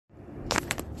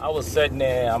I was sitting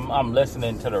there, I'm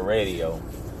listening to the radio,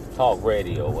 talk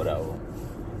radio, whatever.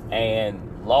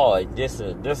 And Lord, this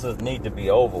is need to be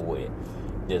over with.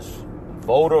 This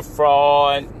voter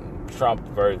fraud, Trump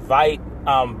versus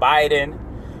Biden.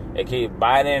 They keep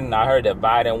Biden. I heard that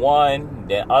Biden won.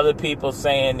 Then other people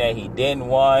saying that he didn't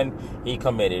won. He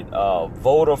committed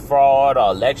voter fraud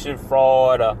or election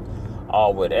fraud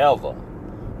or whatever.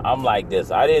 I'm like this.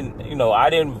 I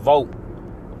didn't vote,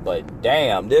 but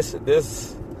damn, this,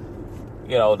 the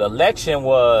election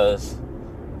was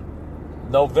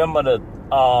November the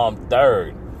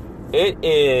 3rd. It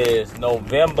is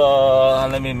November.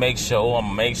 Let me make sure. I'm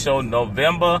gonna make sure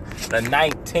November the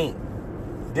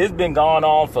 19th. This been going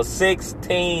on for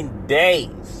 16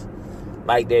 days.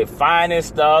 Like they're finding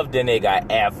stuff, then they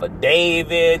got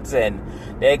affidavits, and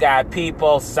they got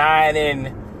people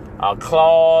signing a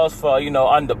clause for,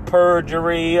 under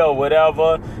perjury or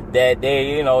whatever, that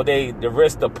they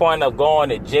risk the point of going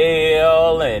to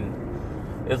jail. And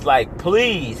it's like,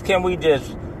 please, can we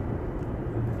just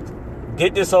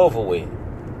get this over with?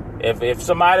 If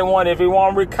somebody if you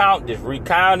want to recount, just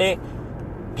recount it,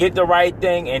 get the right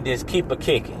thing, and just keep it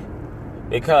kicking.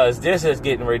 Because this is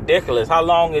getting ridiculous. How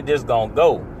long is this gonna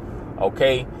go?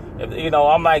 Okay?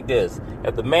 I'm like this.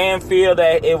 If the man feel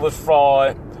that it was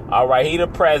fraud, all right, he the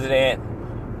president,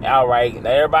 all right,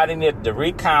 everybody needs to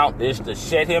recount this to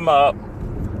shut him up.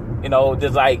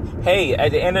 Just like, hey,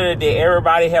 at the end of the day,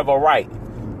 everybody have a right.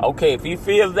 Okay, if he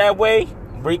feels that way,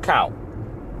 recount.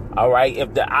 All right,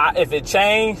 if it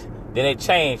changed, then it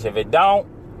changed. If it don't,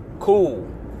 cool.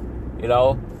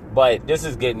 But this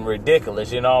is getting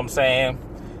ridiculous. You know what I'm saying?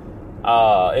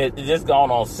 It's just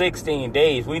gone on 16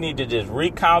 days. We need to just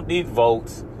recount these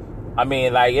votes. I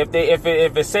mean, like if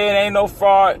it say it ain't no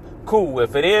fraud, cool.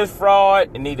 If it is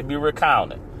fraud, it need to be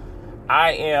recounted.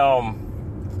 I am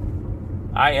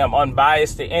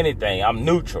unbiased to anything. I'm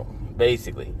neutral,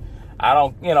 basically. I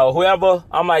don't,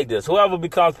 I'm like this. Whoever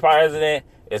becomes president,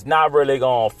 it's not really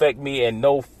gonna affect me in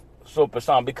no super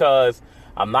sum, because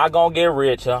I'm not gonna get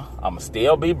richer. I'm gonna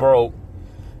still be broke.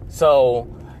 So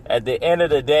at the end of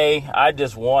the day, I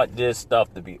just want this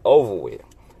stuff to be over with.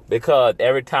 Because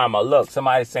every time I look,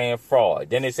 somebody's saying fraud.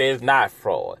 Then they say it's not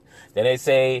fraud. Then they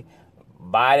say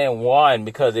Biden won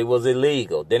because it was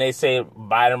illegal. Then they say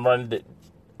Biden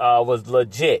was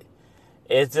legit.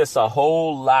 It's just a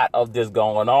whole lot of this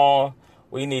going on.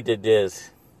 We need to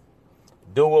just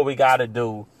do what we got to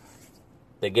do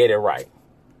to get it right.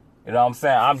 You know what I'm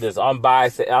saying? I'm just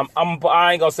unbiased. I ain't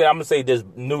gonna say. I'm gonna say this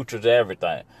neutral to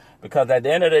everything, because at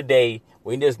the end of the day,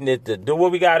 we just need to do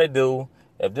what we got to do.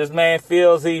 If this man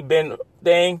feels he been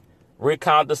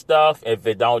recount the stuff. If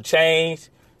it don't change,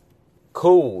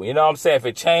 cool. You know what I'm saying? If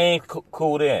it changed,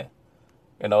 cool then.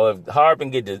 If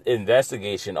Harbin get the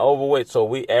investigation over with,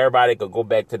 so everybody could go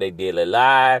back to their daily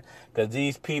life, because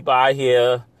these people out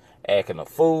here acting a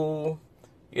fool.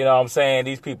 You know what I'm saying?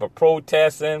 These people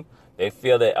protesting. They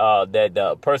feel that that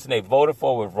the person they voted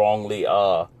for was wrongly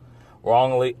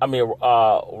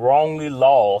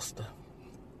lost.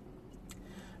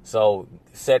 So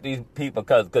set these people,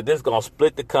 because this is gonna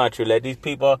split the country. Let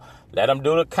them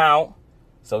do the count,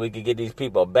 so we can get these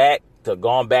people back to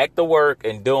going back to work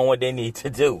and doing what they need to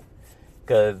do.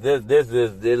 Because this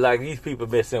is like these people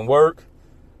missing work.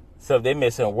 So if they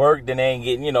missing work, then they ain't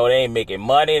getting, they ain't making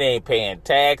money, they ain't paying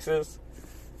taxes.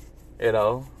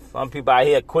 Some people out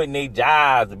here quitting their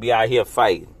jobs to be out here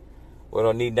fighting. We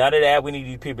don't need none of that. We need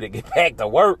these people to get back to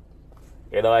work.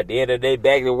 At the end of the day,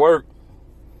 back to work.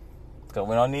 Because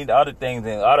we don't need other things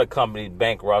and other companies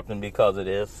bankrupting because of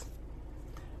this.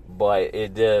 But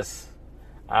it just,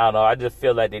 I don't know. I just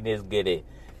feel like they need to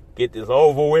get this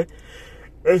over with.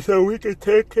 And so we can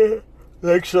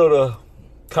make sure the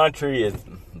country is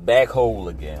back whole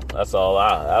again. That's all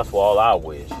I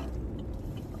wish.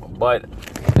 But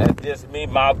that's just me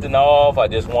mouthing off. I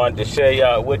just wanted to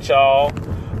share with y'all.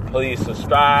 Please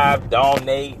subscribe,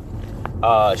 donate,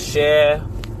 share.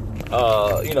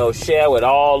 Share with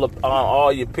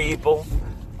all your people.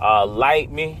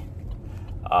 Like me.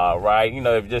 Right.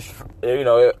 If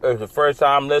the first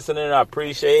time listening, I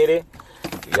appreciate it.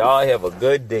 Y'all have a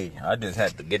good day. I just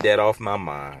had to get that off my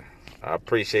mind. I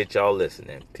appreciate y'all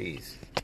listening. Peace.